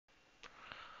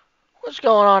What's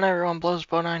going on, everyone?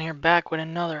 Blows9 here, back with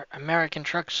another American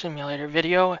Truck Simulator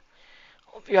video.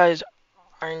 Hope you guys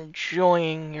are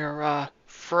enjoying your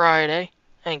Friday.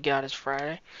 Thank God it's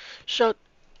Friday. So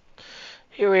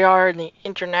here we are in the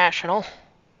International.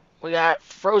 We got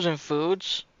frozen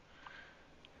foods.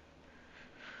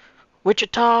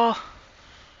 Wichita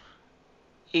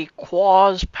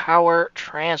Equaz Power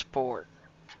Transport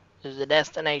is the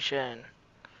destination.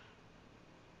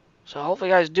 So hopefully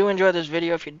you guys do enjoy this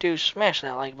video. If you do, smash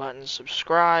that like button,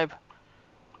 subscribe.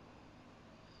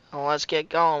 And let's get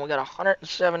going. We got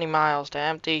 170 miles to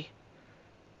empty.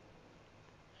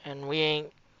 And we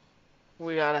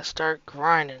gotta start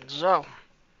grinding. So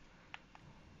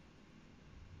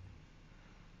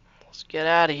let's get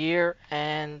out of here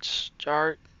and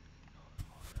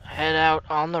head out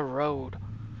on the road.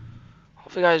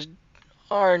 Hope you guys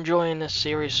are enjoying this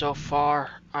series so far.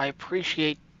 I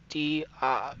appreciate the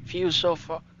views so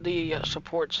far, the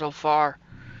support so far.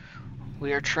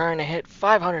 We are trying to hit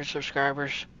 500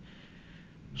 subscribers.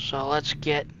 So let's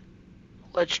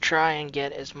try and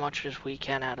get as much as we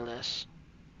can out of this.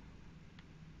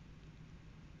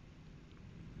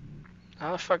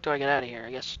 How the fuck do I get out of here?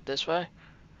 I guess this way?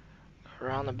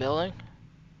 Around the building?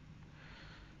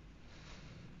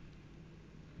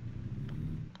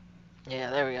 Yeah,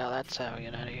 there we go. That's how we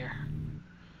get out of here.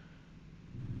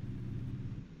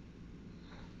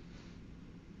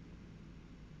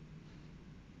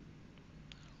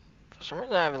 For some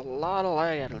reason I have a lot of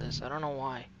lag out of this. I don't know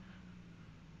why.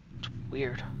 It's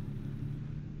weird.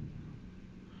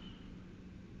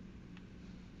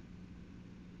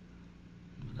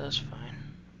 But that's fine.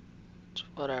 It's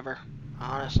whatever.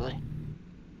 Honestly.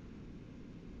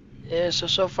 Yeah,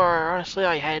 so far, honestly,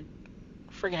 I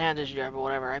freaking had this job or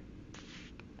whatever.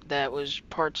 That was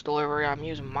parts delivery. I'm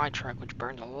using my truck, which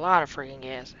burns a lot of freaking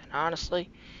gas. And honestly,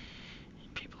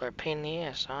 people are a pain in the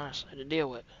ass, honestly, to deal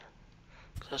with.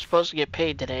 Cause I was supposed to get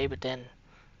paid today, but then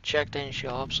check didn't show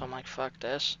up, so I'm like, fuck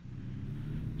this.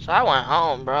 So I went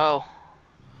home, bro.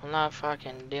 I'm not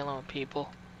fucking dealing with people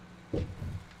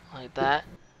like that.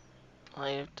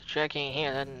 Like, if the check ain't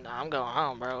here, then I'm going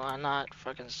home, bro. I'm not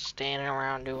fucking standing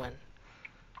around doing,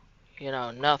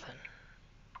 nothing.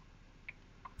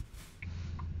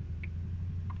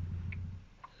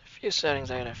 A few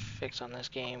settings I gotta fix on this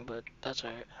game, but that's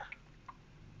alright.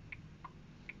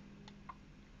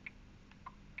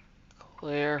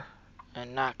 Clear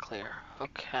and not clear.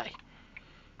 Okay.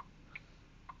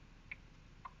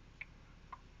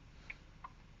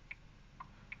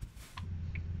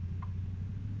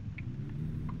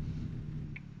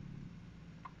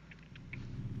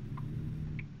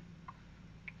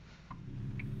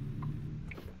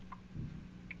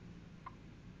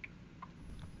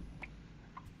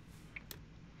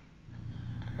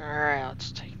 Alright,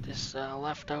 let's take this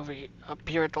left over up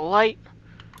here at the light.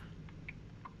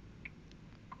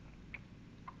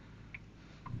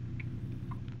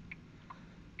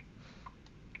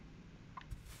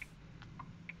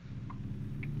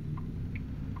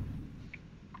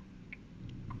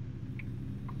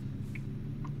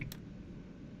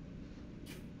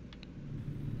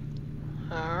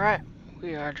 Alright,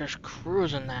 we are just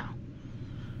cruising now.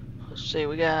 Let's see,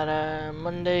 we got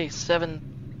Monday,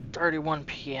 7:31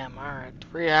 p.m. Alright,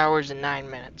 3 hours and 9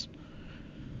 minutes.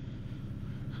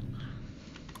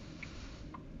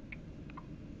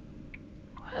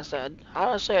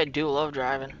 Honestly, I do love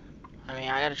driving. I mean,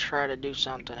 I gotta try to do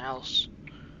something else,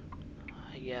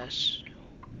 I guess,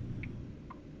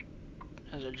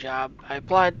 as a job. I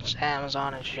applied to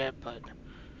Amazon and shit, but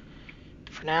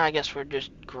for now, I guess we're just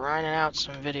grinding out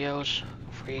some videos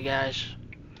for you guys.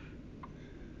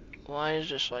 Why is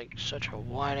this like such a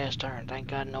wide ass turn? Thank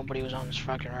God nobody was on this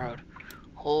fucking road.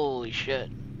 Holy shit.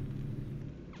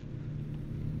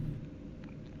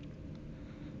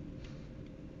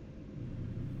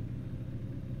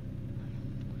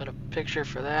 Got a picture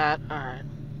for that. Alright.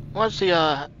 Once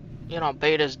the,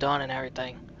 beta's done and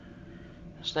everything,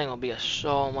 this thing will be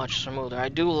so much smoother. I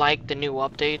do like the new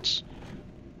updates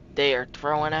they are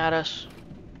throwing at us.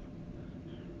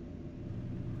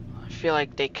 I feel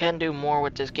like they can do more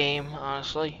with this game,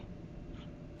 honestly.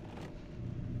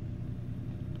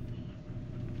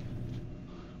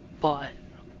 But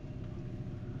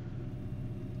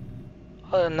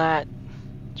other than that,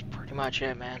 that's pretty much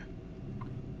it, man.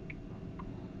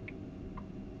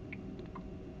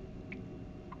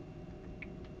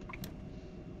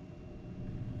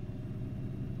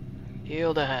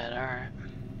 Yield ahead, alright.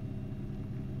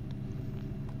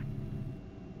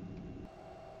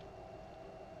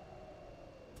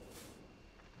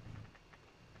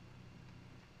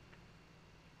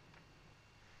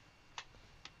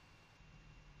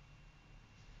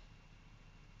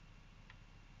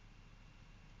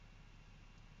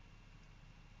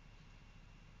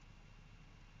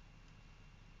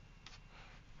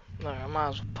 Look, I might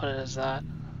as well put it as that.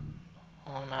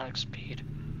 Automatic speed.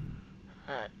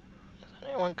 Alright. Is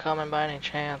anyone coming by any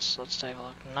chance? Let's take a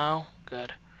look. No?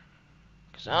 Good.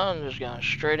 Because I'm just going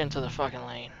straight into the fucking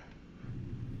lane.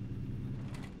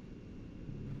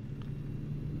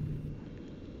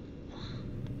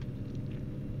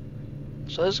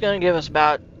 So this is going to give us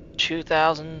about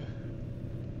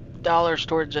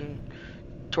 $2,000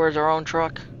 towards our own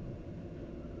truck.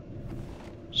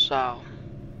 So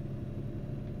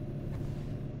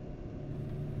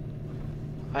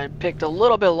I picked a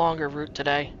little bit longer route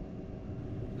today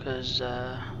because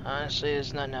honestly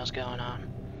there's nothing else going on.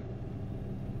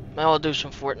 Maybe I'll do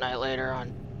some Fortnite later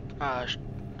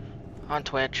on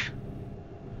Twitch.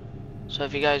 So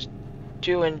if you guys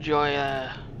do enjoy,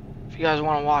 if you guys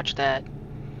want to watch that,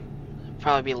 it'll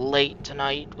probably be late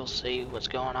tonight. We'll see what's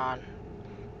going on.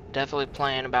 Definitely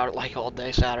playing about it like all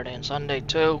day Saturday and Sunday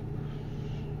too.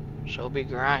 So we'll be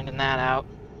grinding that out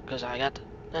because I got to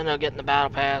end up getting the battle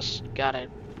pass. Gotta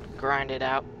grind it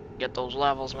out, get those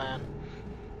levels, man.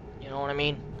 You know what I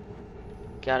mean?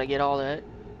 Gotta get all that.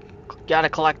 Gotta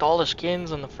collect all the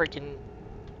skins and the freaking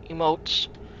emotes.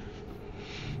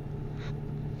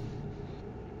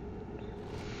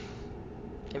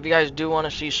 If you guys do want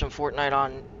to see some Fortnite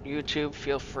on YouTube,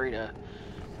 feel free to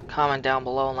comment down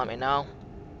below and let me know.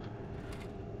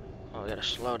 Oh, we gotta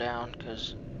slow down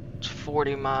because it's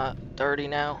 30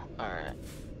 now. Alright.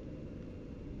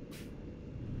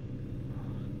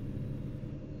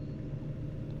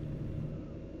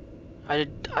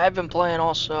 I've been playing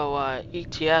also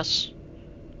ETS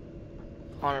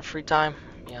on a free time,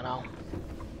 you know.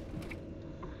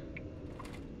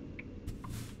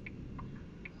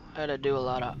 I had to do a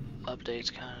lot of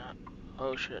updates, kind of.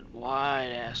 Oh shit,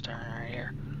 wide ass turn right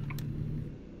here.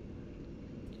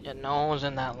 Yeah, no one was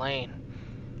in that lane.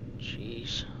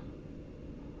 Jeez.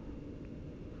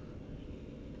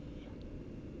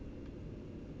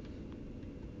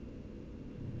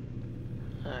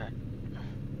 Alright.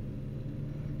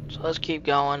 So let's keep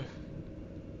going.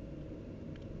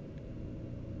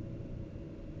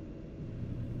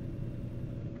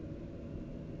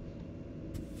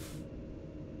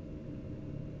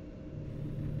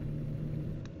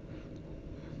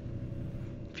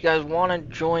 If you guys want to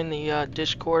join the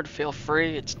Discord, feel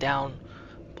free. It's down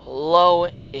below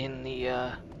in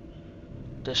the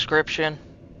description.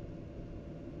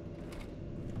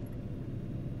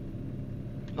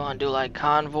 You want to do like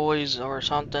convoys or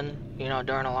something, you know,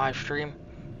 during a live stream,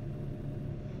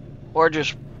 or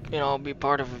just, you know, be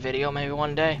part of a video maybe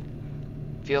one day,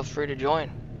 feel free to join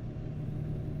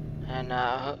and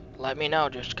let me know.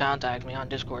 Just contact me on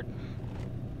Discord.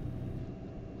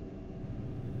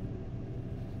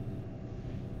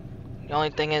 The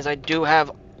only thing is I do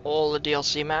have all the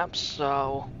DLC maps,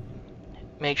 so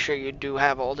make sure you do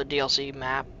have all the DLC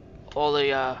map, all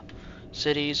the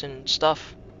cities and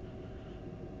stuff.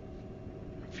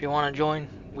 If you want to join,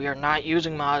 we are not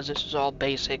using mods. This is all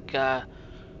basic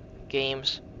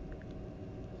games.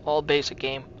 All basic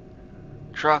game.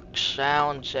 Trucks,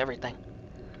 sounds, everything.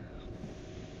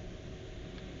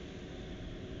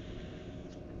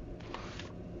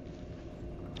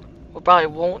 We probably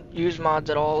won't use mods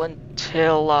at all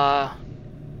until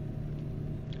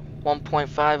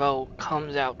 1.50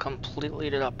 comes out completely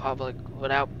to the public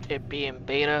without it being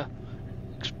beta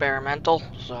experimental.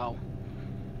 So,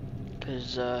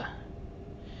 because I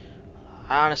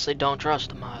honestly don't trust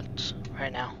the mods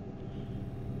right now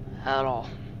at all.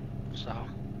 So.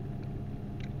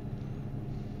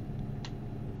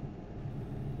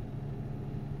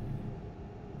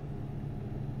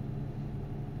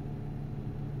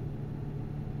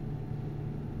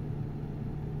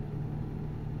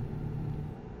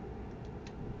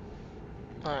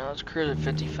 Alright, let's cruise at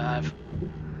 55.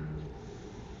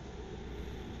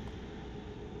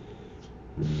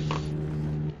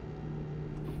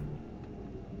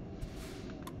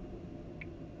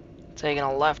 Taking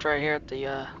a left right here at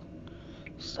the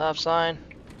stop sign.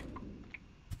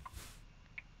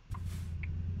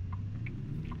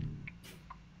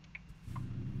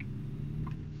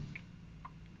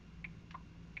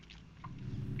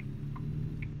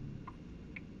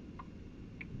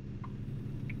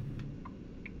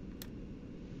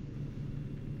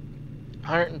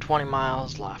 $120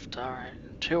 miles left. Alright.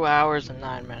 2 hours and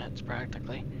 9 minutes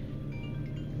practically.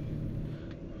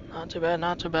 Not too bad,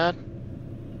 not too bad.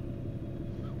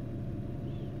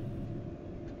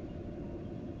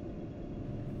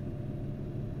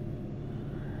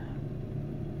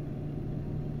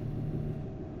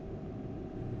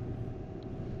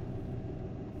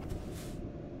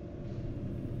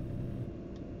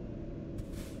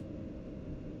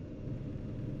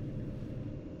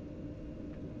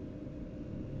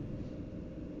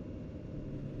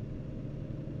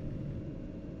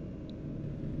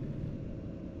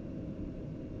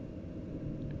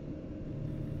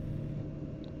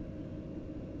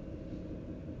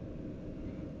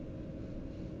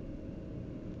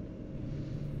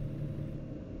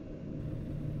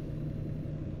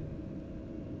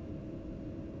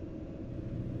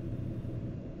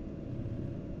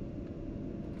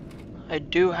 I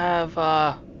do have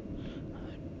a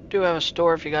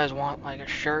store if you guys want like a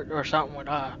shirt or something with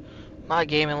my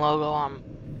gaming logo on.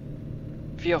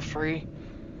 Feel free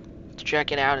to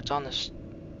check it out. It's on this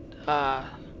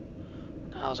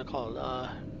how's it called?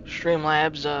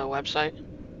 Streamlabs website.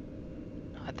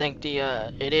 I think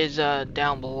it is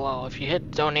down below. If you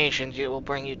hit donations, it will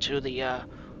bring you to the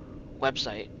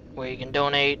website where you can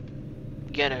donate,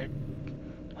 get a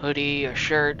hoodie, a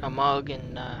shirt, a mug,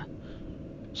 and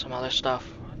some other stuff,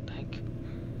 I think.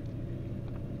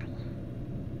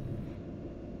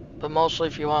 But mostly,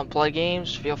 if you want to play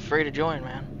games, feel free to join,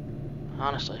 man.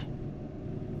 Honestly.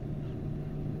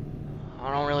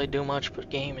 I don't really do much but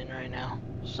gaming right now,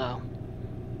 so.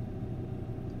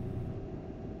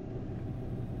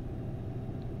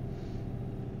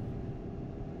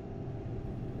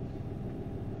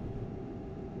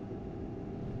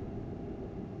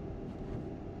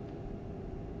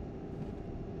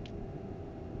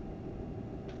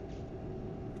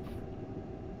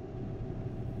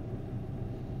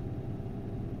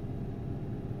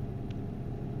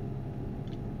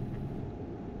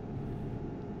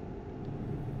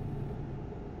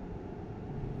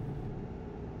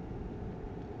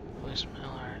 Voicemail,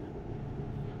 alright.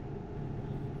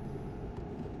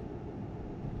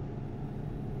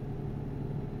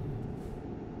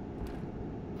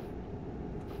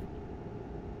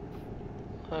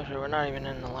 Actually, we're not even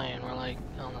in the lane. We're like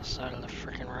on the side of the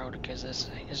freaking road because this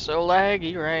thing is so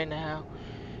laggy right now.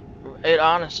 It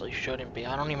honestly shouldn't be.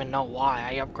 I don't even know why.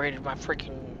 I upgraded my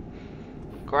freaking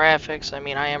graphics. I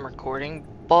mean, I am recording,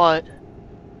 but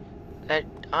that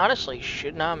honestly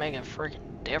should not make a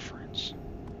freaking difference.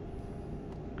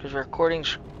 Because recording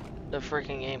the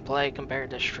freaking gameplay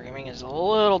compared to streaming is a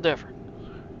little different.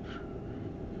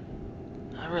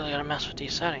 I really gotta mess with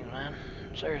these settings, man.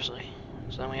 Seriously.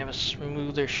 So then we have a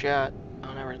smoother shot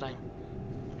on everything.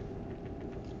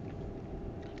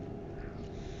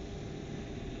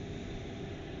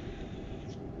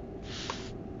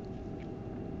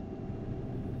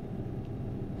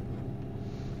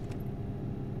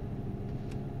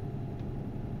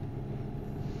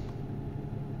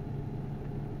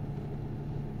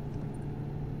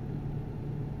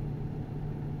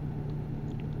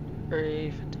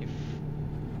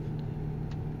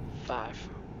 $3.55.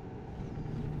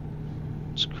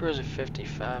 Let's cruise at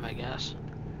 55, I guess.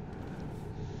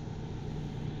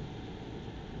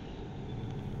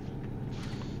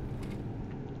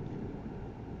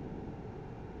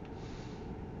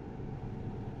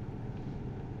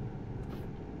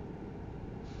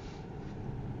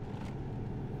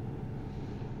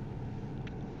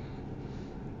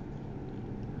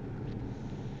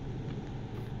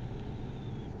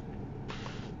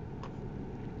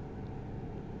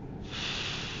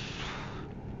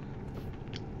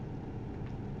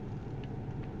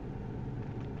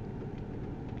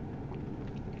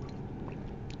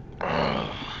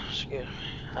 Excuse me.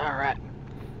 Alright.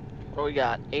 What do we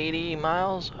got? 80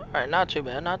 miles? Alright, not too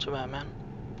bad, man.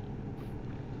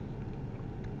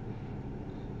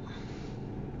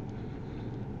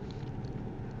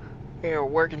 We are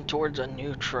working towards a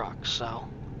new truck, so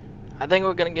I think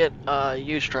we're gonna get a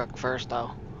used truck first,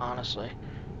 though, honestly,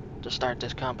 to start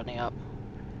this company up.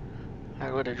 I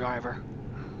go to driver.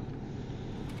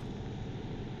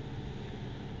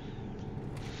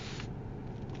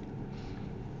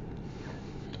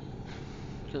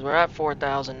 Because we're at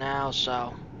 4,000 now,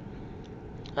 so,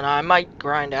 and I might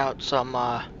grind out some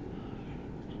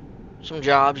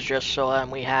jobs just so that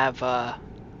we have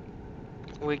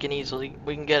we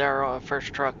can get our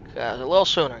first truck a little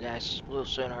sooner, guys. A little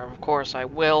sooner. Of course, I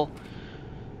will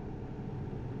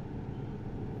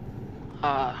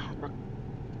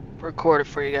record it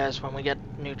for you guys when we get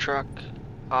a new truck.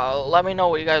 Let me know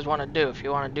what you guys want to do. If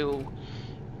you want to do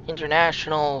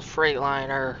International,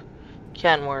 Freightliner,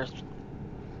 Kenworth,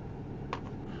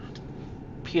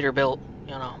 Peterbilt,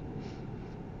 you know.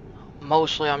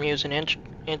 Mostly I'm using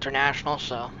International,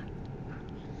 so.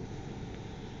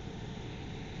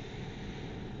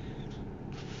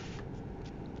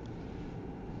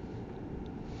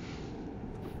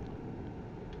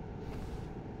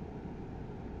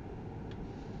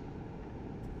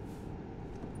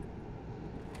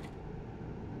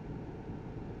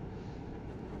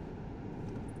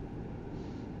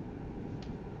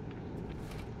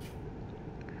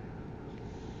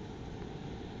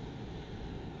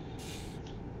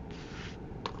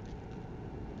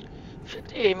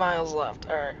 $58 miles left.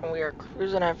 Alright, and we are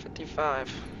cruising at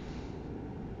 55.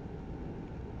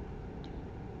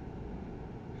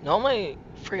 Normally,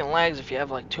 freaking lags if you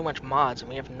have like too much mods, and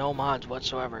we have no mods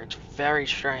whatsoever. It's very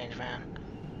strange, man.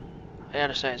 I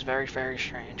gotta say, it's very, very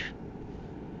strange.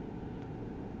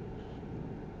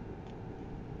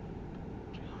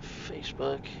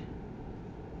 Facebook.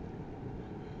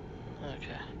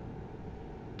 Okay.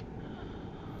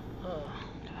 Oh,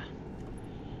 okay.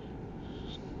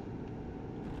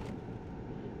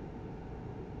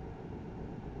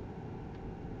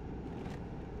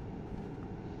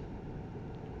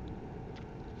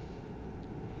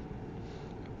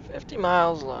 $50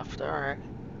 miles left. Alright.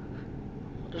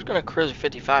 I'm just gonna cruise at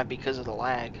 55 because of the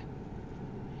lag.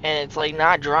 And it's like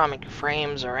not drawing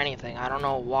frames or anything. I don't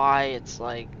know why it's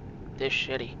like this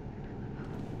shitty.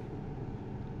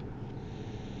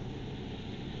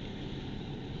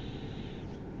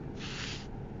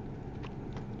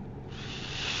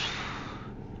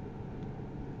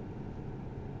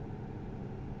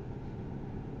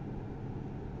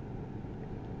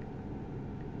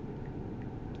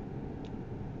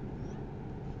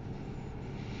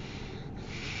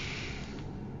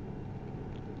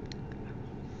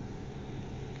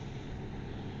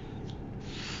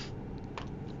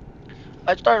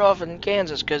 I started off in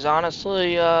Kansas because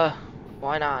honestly,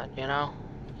 why not, you know?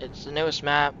 It's the newest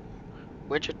map.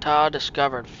 Wichita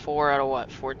discovered 4 out of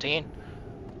what, 14?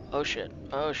 Oh shit,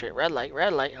 oh shit, red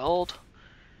light, hold.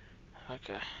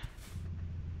 Okay.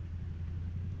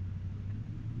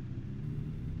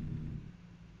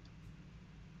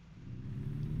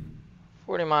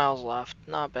 $40 miles left,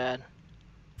 not bad.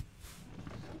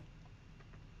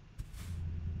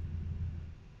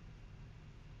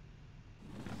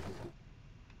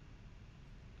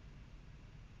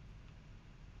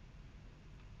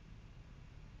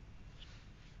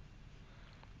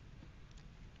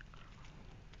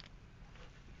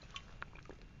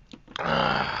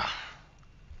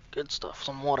 Good stuff,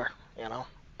 some water, you know?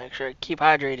 Make sure you keep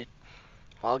hydrated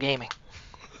while gaming.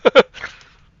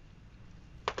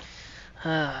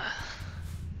 Alright,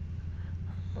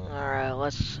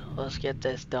 let's get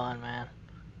this done, man.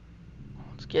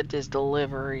 Let's get this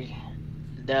delivery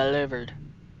delivered.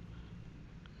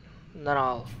 And then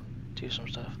I'll do some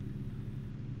stuff.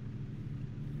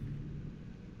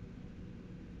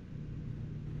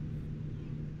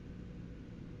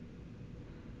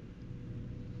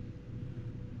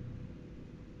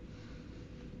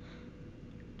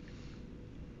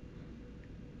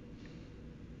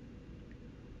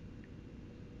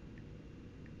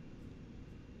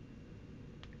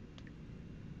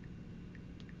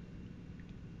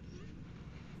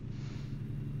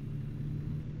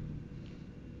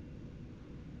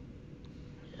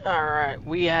 Alright,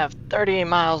 we have 38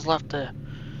 miles left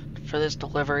for this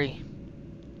delivery.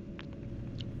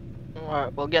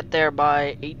 Alright, we'll get there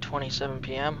by 8:27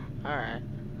 p.m. Alright.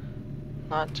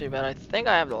 Not too bad. I think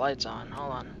I have the lights on.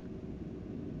 Hold on.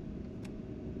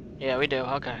 Yeah, we do.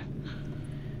 Okay.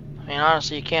 I mean,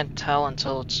 honestly, you can't tell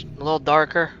until it's a little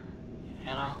darker, you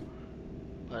know?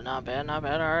 But not bad,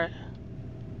 alright.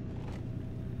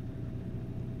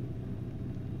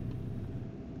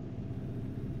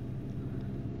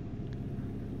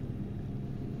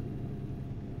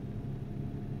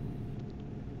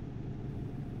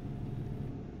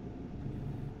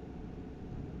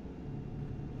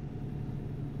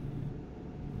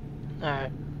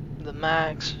 Alright, the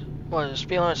max was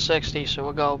speed limit 60, so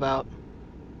we'll go about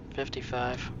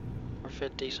 55 or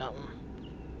 50 something.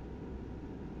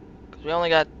 Cause we only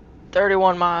got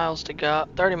 31 miles to go,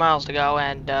 30 miles to go,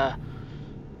 and I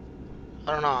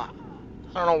don't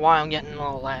know why I'm getting a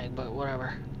little lag, but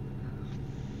whatever.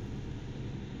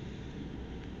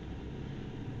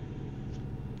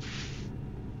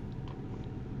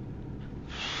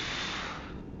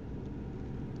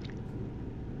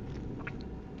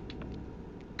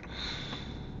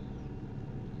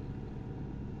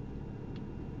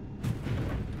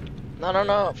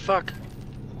 No, fuck.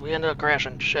 We ended up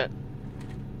crashing, shit.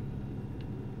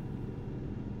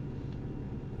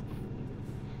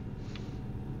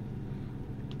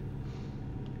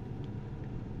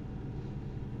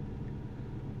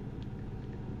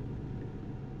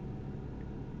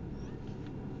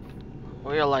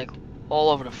 We are like all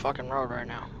over the fucking road right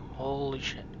now. Holy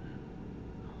shit.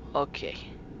 Okay.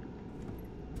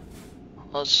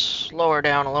 Let's slow her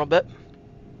down a little bit.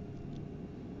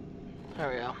 There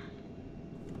we go.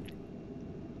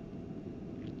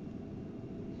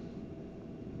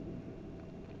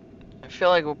 I feel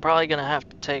like we're probably gonna have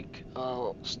to take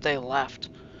stay left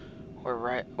or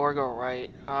right or go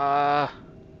right.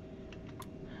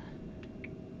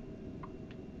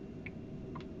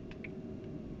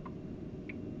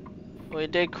 We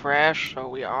did crash, so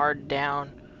we are down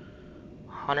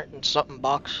 100 and something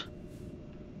bucks.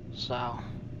 So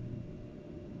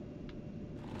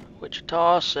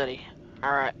Wichita City.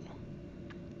 Alright.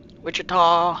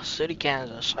 Wichita City,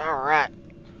 Kansas. Alright.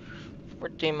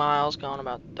 14 miles, going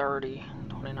about 30,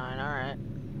 29, alright.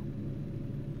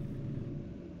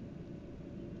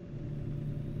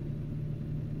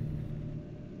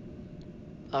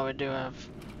 Oh, we do have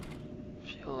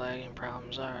fuel lagging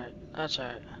problems. Alright, that's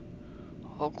alright.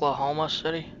 Oklahoma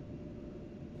City.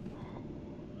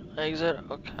 Exit,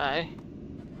 okay.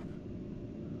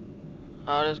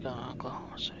 Oh, it is going to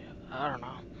Oklahoma City. I don't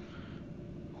know.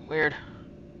 Weird.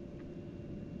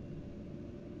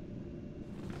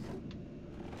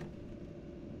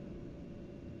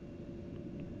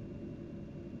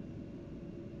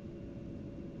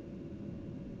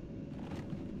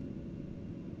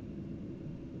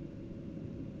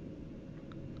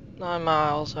 Nine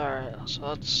miles, alright. So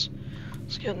let's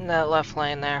get in that left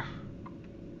lane there.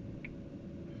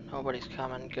 Nobody's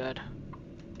coming, good.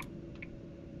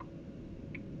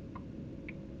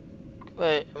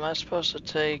 Wait, am I supposed to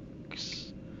take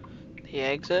the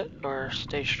exit or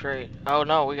stay straight? Oh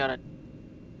no, we gotta,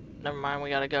 never mind, we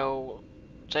gotta go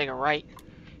take a right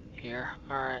here.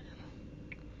 Alright.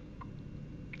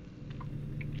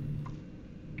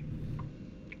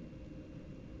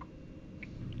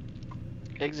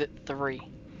 Exit 3.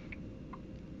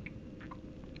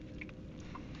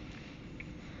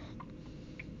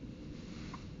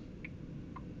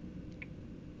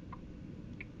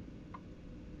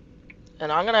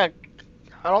 And I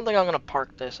don't think I'm gonna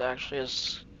park this actually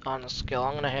as on the skill.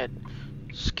 I'm gonna hit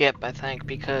skip, I think,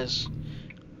 because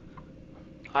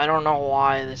I don't know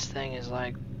why this thing is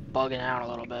like bugging out a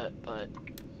little bit, but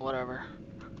whatever.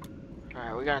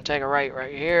 Alright, we're gonna take a right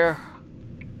here.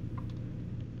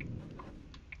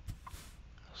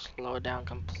 Slow it down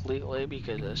completely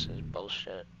because this is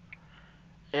bullshit.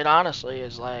 It honestly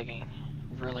is lagging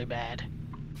really bad.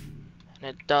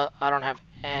 And I don't have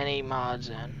any mods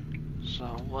in. So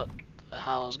what the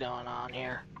hell is going on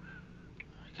here?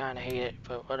 I kinda hate it,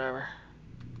 but whatever.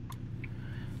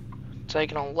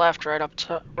 Taking a left right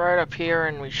up here,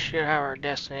 and we should have our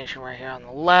destination right here on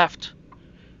the left.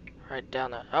 Right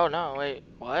down the, oh no, wait,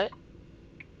 what?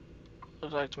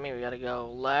 Looks like to me we gotta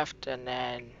go left and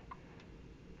then,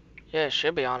 yeah, it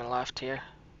should be on the left here.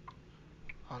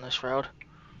 On this road.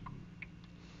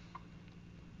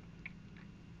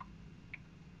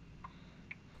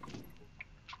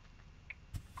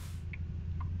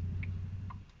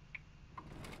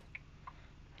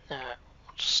 Alright,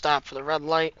 stop for the red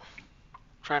light.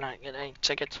 Try not to get any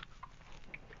tickets.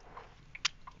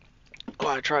 Oh,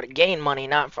 I try to gain money,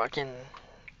 not fucking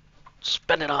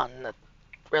spend it on the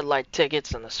red light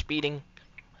tickets and the speeding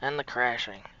and the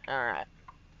crashing. Alright.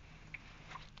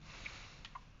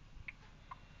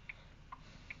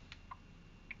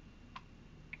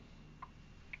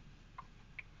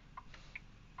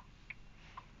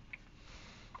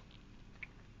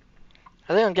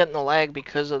 I think I'm getting the lag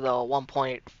because of the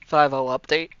 1.50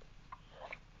 update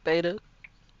beta.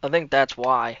 I think that's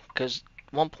why, because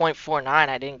 1.49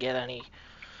 I didn't get any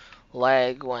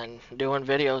lag when doing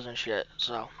videos and shit,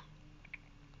 so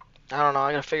I don't know,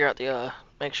 I gotta figure out the,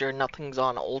 make sure nothing's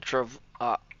on ultra,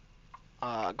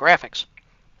 graphics.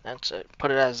 That's it.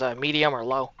 Put it as medium or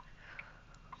low.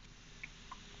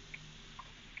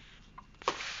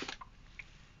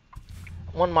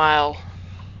 One mile.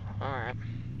 Alright.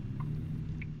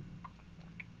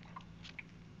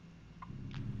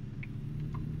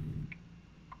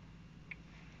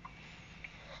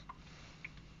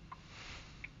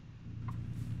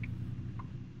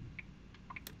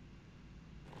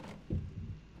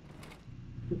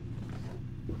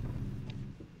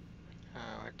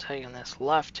 We're taking this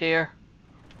left here.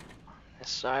 This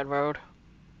side road.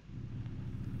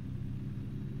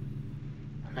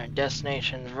 And our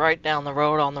destination's right down the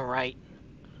road on the right.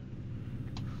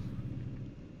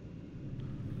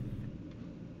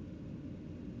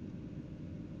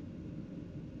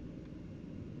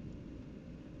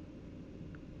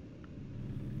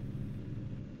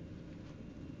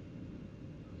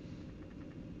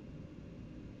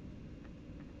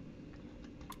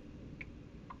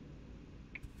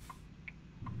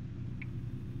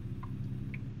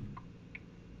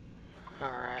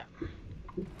 Alright.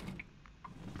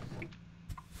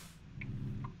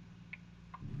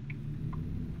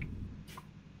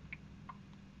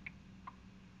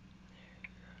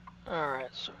 Alright,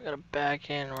 so we gotta back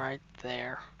in right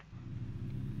there.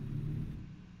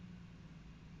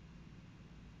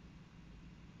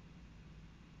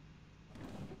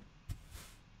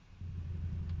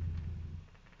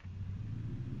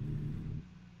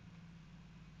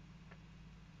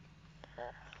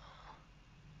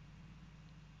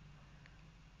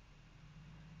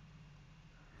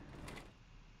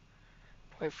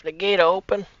 Wait for the gate to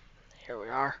open. Here we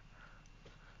are.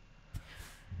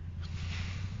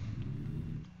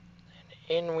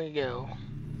 And in we go.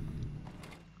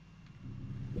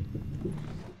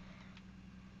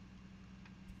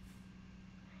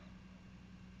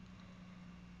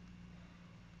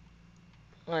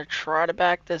 gonna try to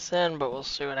back this in, but we'll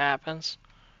see what happens.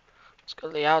 Let's go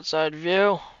to the outside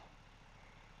view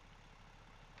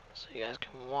so you guys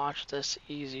can watch this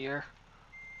easier.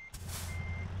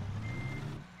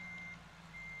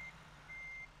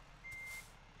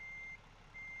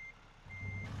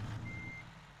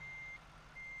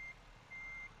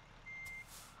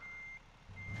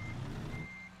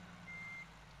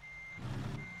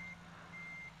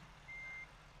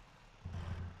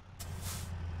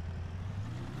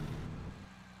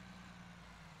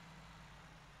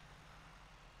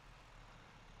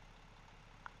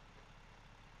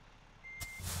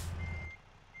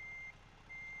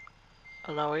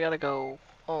 Oh no, we gotta go.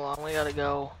 Hold on, we gotta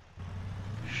go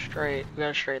straight. We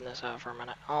gotta straighten this out for a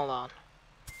minute. Hold on.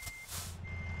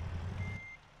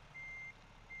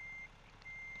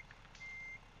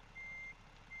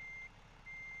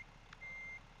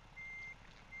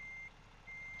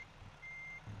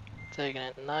 Taking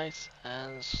it nice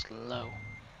and slow.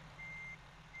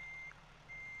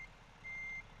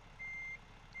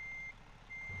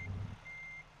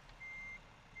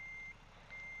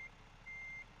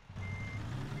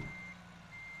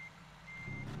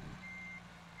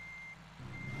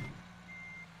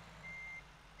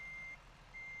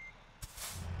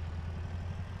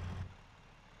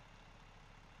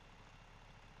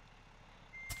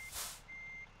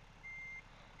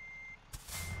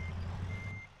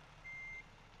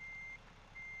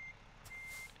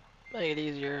 Make it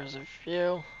easier as a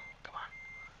view. Come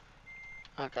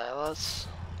on. Okay, let's.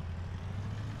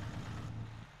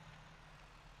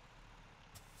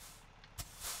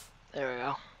 There we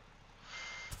go.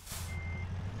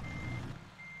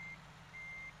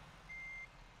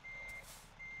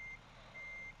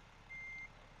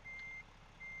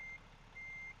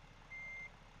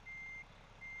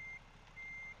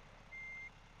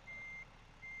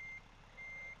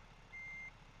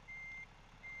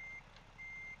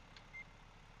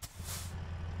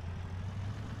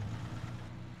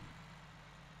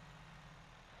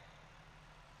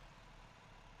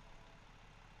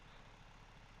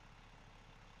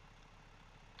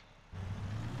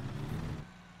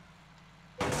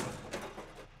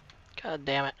 God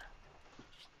damn it.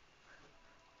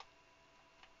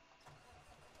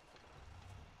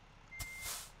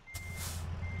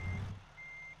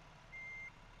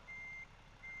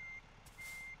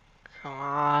 Come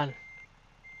on.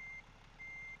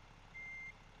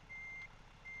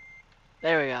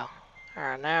 There we go.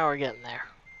 Alright, now we're getting there.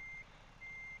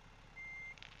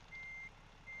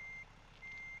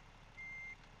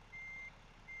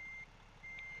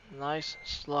 Nice and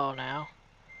slow now.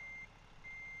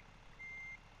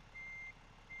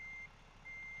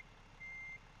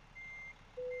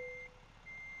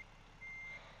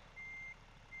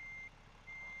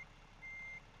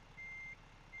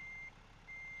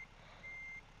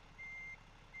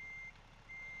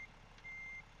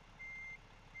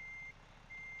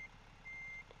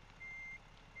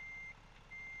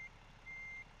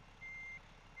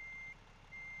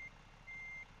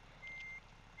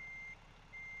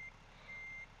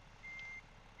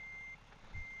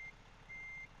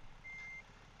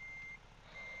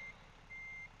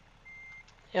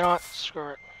 You know what? Screw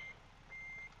it.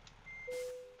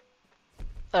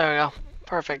 There we go.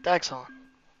 Perfect. Excellent.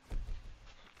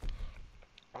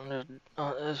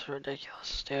 Oh, this is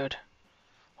ridiculous, dude.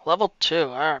 Level 2.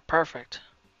 Alright, perfect.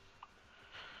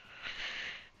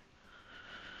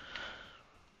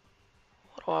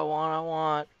 What do I want? I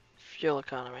want fuel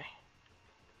economy.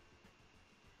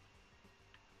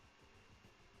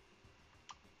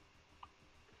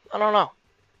 I don't know.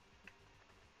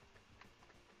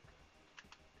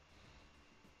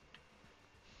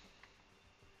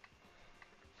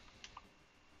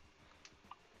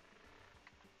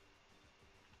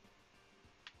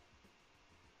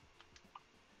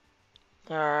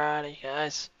 Alrighty,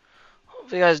 guys.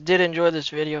 Hope you guys did enjoy this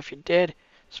video. If you did,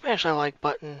 smash that like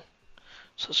button.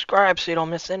 Subscribe so you don't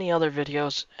miss any other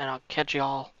videos. And I'll catch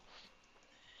y'all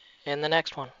in the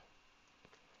next one.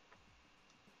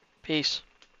 Peace.